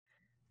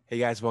Hey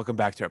guys, welcome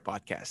back to our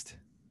podcast.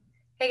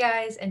 Hey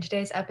guys, in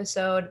today's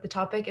episode, the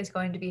topic is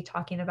going to be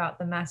talking about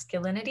the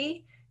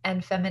masculinity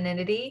and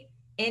femininity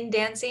in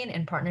dancing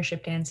and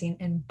partnership dancing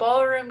and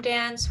ballroom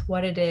dance,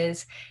 what it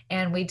is.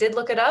 And we did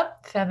look it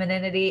up.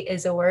 Femininity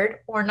is a word.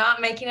 We're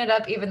not making it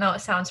up, even though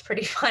it sounds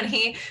pretty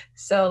funny.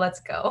 So let's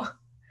go.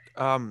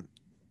 Um,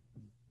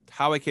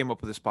 how I came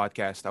up with this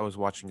podcast, I was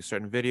watching a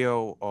certain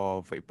video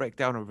of a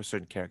breakdown of a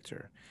certain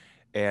character,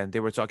 and they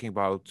were talking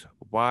about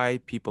why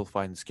people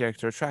find this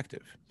character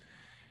attractive.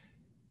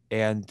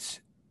 And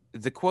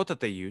the quote that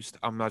they used,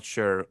 I'm not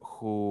sure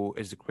who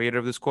is the creator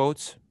of this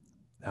quote.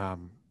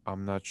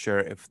 I'm not sure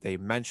if they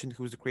mentioned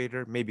who's the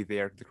creator. Maybe they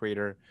are the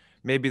creator.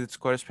 Maybe this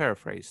quote is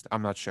paraphrased.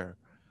 I'm not sure.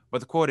 But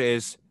the quote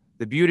is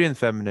the beauty in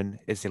feminine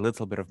is a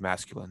little bit of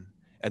masculine,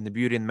 and the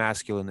beauty in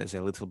masculine is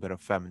a little bit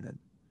of feminine.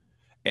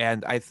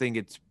 And I think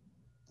it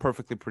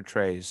perfectly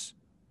portrays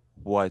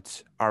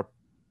what our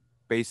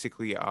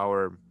basically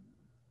our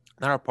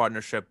not our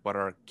partnership, but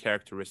our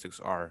characteristics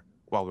are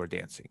while we're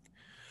dancing.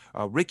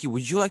 Ricky,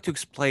 would you like to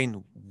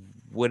explain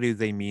what do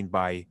they mean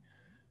by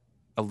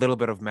a little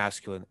bit of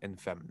masculine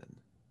and feminine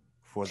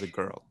for the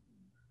girl?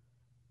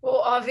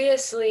 Well,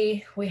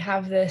 obviously, we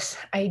have this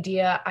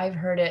idea. I've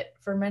heard it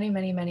for many,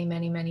 many, many,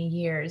 many, many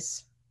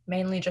years,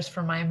 mainly just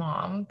from my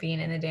mom being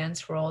in the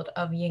dance world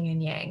of yin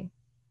and yang.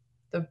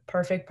 The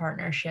perfect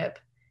partnership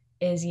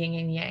is yin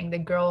and yang. The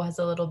girl has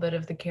a little bit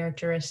of the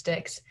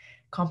characteristics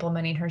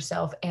complementing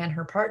herself and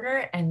her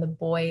partner, and the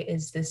boy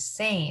is the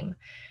same.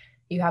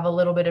 You have a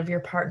little bit of your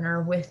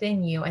partner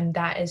within you, and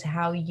that is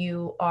how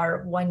you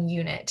are one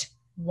unit,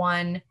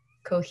 one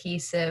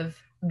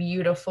cohesive,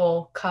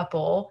 beautiful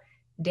couple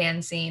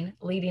dancing,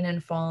 leading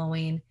and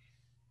following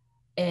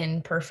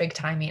in perfect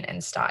timing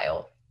and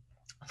style.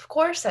 Of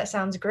course, that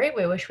sounds great.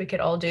 We wish we could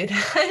all do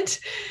that.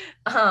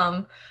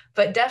 um,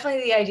 but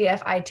definitely the idea,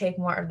 if I take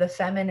more of the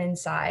feminine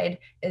side,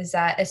 is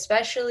that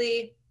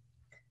especially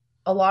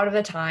a lot of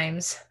the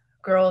times,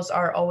 girls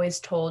are always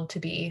told to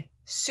be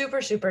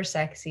super, super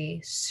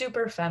sexy,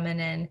 super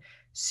feminine,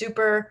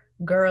 super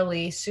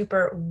girly,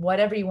 super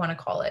whatever you want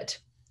to call it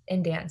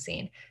in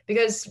dancing,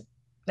 because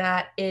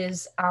that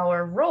is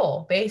our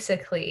role,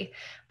 basically.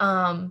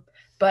 Um,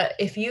 but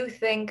if you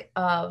think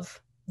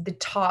of the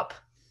top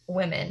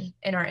women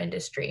in our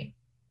industry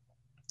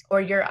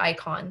or your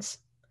icons,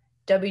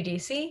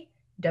 WDC,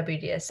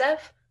 WDSF,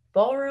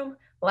 ballroom,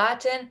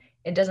 Latin,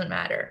 it doesn't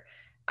matter.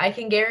 I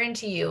can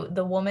guarantee you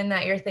the woman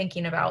that you're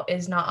thinking about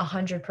is not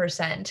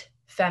 100%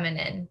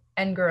 feminine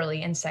and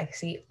girly and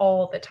sexy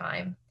all the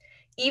time,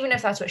 even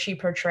if that's what she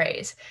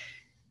portrays.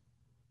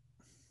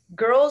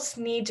 Girls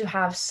need to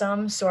have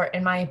some sort,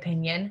 in my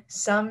opinion,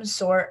 some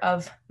sort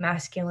of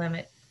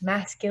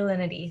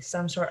masculinity,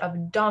 some sort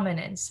of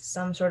dominance,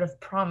 some sort of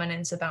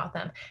prominence about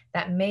them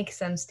that makes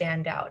them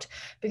stand out.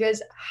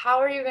 Because how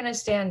are you going to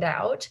stand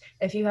out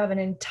if you have an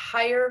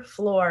entire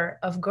floor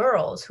of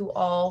girls who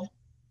all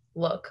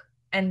look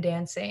and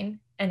dancing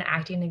and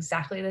acting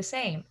exactly the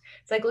same?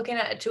 It's like looking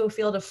at to a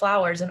field of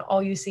flowers and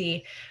all you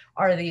see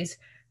are these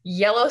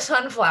yellow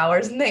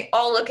sunflowers and they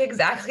all look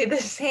exactly the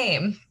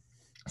same.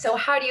 So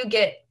how do you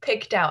get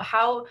picked out?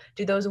 How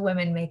do those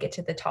women make it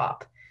to the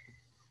top?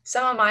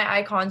 Some of my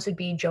icons would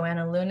be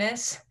Joanna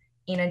Lunis,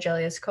 Ina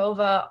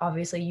Jeliaskova,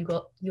 obviously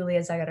Yulia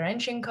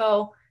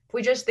Zagarenchenko. If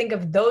we just think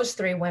of those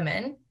three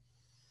women,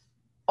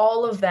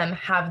 all of them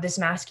have this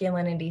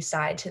masculinity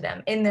side to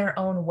them in their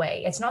own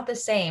way. It's not the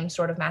same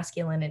sort of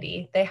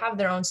masculinity. They have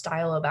their own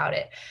style about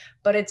it,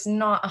 but it's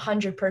not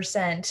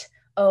 100%,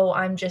 oh,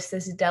 I'm just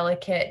this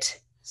delicate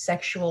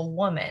sexual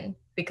woman,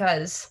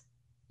 because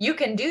you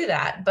can do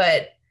that,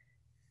 but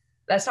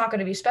that's not going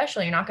to be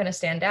special. You're not going to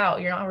stand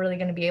out. You're not really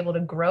going to be able to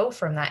grow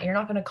from that. You're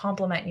not going to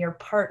complement your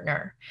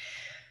partner.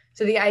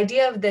 So the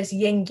idea of this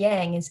yin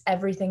yang is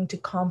everything to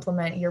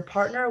complement your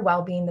partner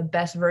while being the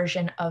best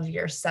version of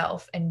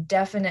yourself, and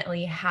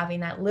definitely having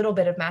that little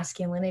bit of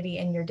masculinity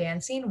in your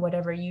dancing,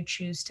 whatever you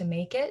choose to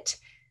make it.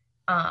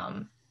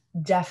 Um,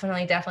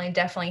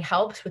 definitely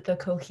helps with the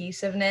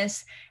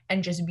cohesiveness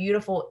and just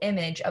beautiful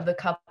image of the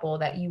couple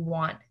that you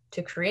want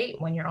to create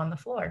when you're on the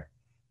floor.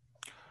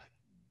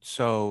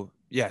 So,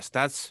 yes,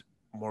 that's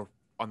more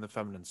on the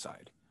feminine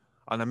side.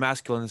 On the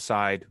masculine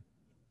side,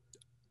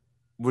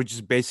 we're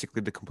just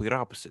basically the complete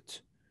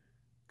opposite.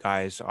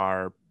 Guys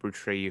are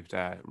portrayed,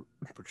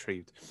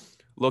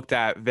 looked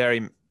at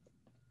very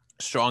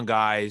strong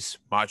guys,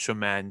 macho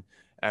men,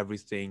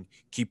 everything,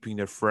 keeping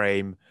their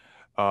frame,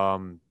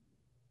 um,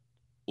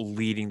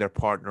 leading their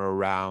partner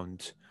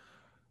around.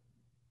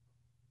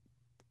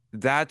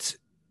 That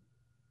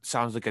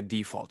sounds like a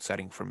default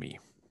setting for me.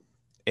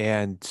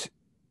 And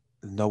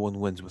no one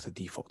wins with a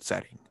default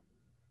setting.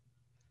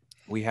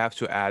 We have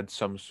to add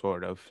some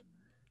sort of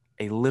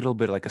a little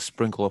bit like a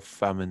sprinkle of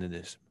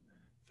feminism.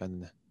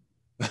 Femin-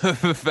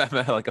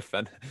 like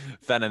a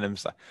feminine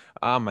side.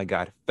 Oh my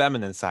god,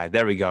 feminine side.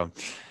 There we go.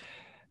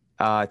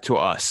 To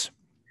us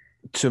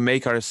to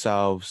make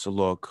ourselves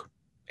look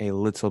a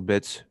little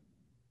bit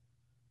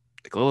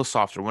like a little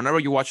softer. Whenever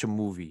you watch a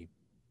movie,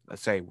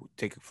 let's say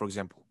take for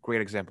example,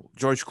 great example,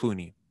 George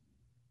Clooney.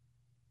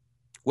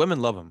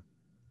 Women love him,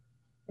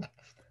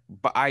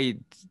 but I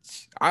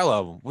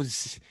love him.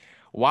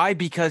 Why?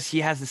 Because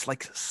he has this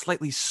like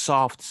slightly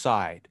soft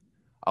side,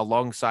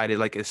 alongside it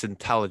like this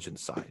intelligent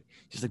side.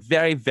 Just like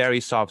very very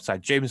soft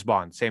side. James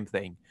Bond, same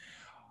thing.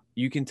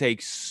 You can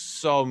take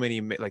so many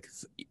like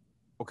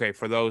okay,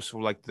 for those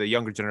who like the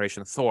younger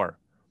generation, Thor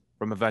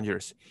from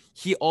Avengers,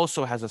 he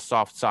also has a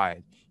soft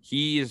side.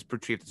 He is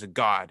portrayed as a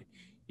god.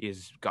 He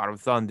is god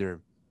of thunder,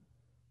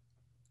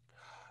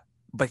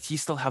 but he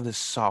still have this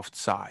soft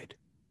side,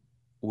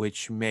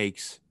 which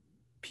makes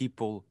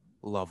people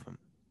love him.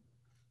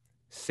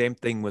 Same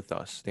thing with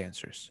us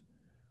dancers.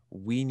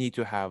 We need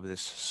to have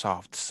this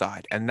soft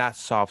side, and that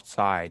soft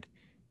side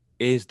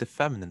is the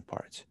feminine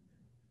part.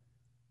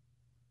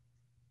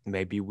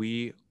 Maybe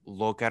we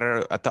look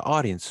at the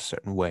audience a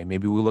certain way.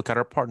 Maybe we look at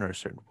our partner a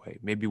certain way.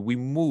 Maybe we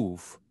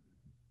move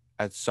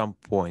at some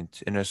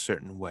point in a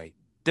certain way.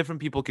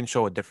 Different people can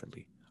show it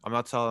differently. I'm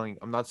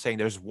not saying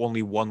there's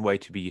only one way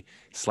to be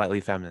slightly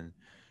feminine.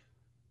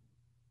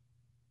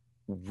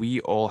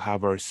 We all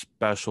have our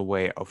special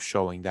way of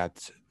showing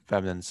that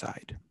feminine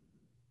side.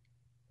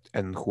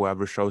 And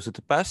whoever shows it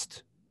the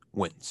best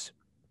wins.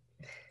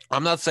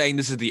 I'm not saying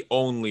this is the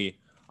only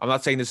I'm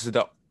not saying this is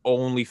the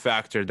only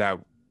factor that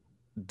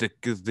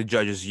the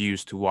judges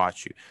use to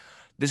watch you.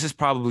 This is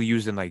probably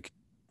used in like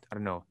I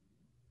don't know,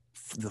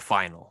 the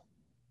final.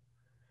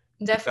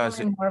 Because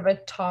Definitely more of a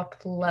top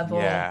level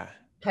yeah.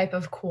 type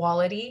of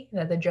quality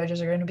that the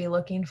judges are going to be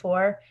looking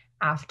for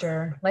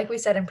after, like we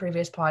said in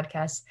previous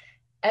podcasts,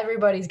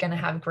 everybody's going to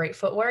have great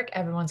footwork.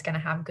 Everyone's going to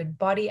have good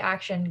body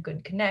action,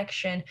 good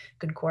connection,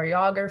 good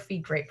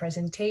choreography, great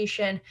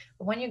presentation.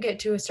 But when you get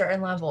to a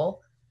certain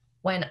level,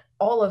 when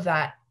all of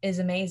that is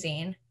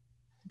amazing,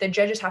 the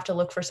judges have to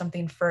look for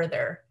something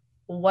further.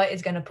 What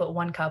is going to put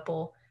one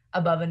couple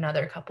above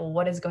another couple?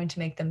 What is going to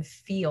make them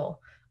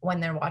feel when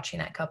they're watching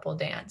that couple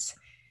dance?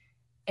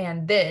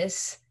 And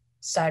this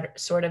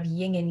sort of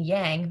yin and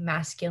yang,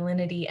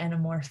 masculinity and a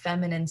more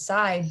feminine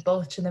side,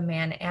 both to the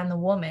man and the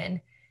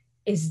woman,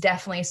 is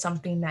definitely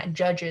something that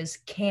judges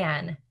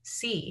can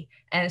see,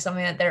 and it's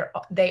something that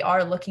they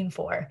are looking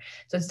for.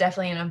 So it's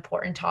definitely an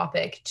important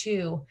topic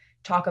to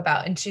talk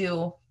about and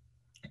to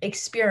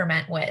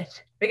experiment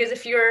with. Because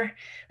if you're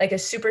like a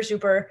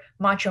super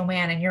macho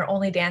man and you're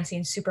only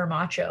dancing super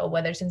macho,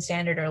 whether it's in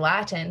standard or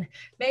Latin,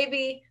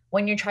 maybe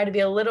when you try to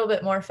be a little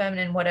bit more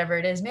feminine, whatever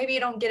it is, maybe you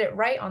don't get it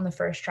right on the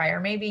first try, or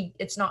maybe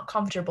it's not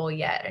comfortable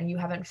yet and you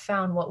haven't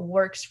found what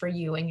works for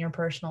you in your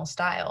personal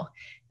style.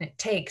 And it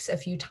takes a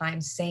few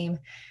times. Same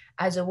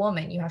as a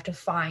woman, you have to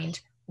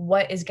find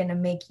what is going to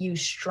make you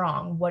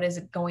strong. What is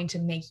going to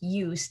make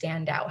you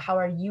stand out? How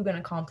are you going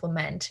to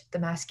complement the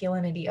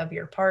masculinity of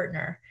your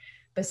partner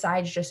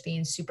besides just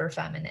being super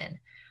feminine?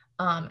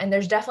 And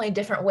there's definitely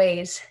different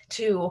ways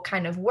to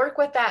kind of work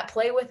with that,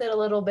 play with it a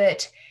little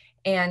bit,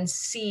 and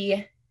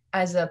see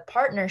as a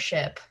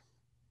partnership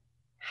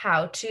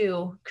how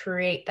to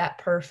create that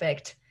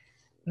perfect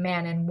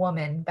man and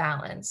woman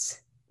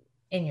balance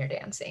in your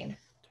dancing.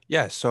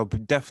 Yeah, so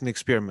definitely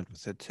experiment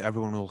with it.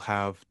 Everyone will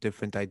have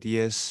different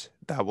ideas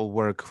that will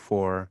work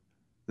for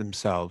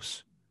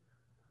themselves.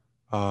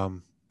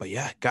 But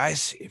yeah,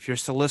 guys, if you're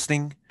still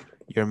listening,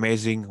 you're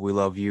amazing. We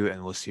love you,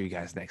 and we'll see you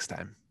guys next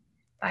time.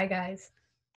 Bye, guys.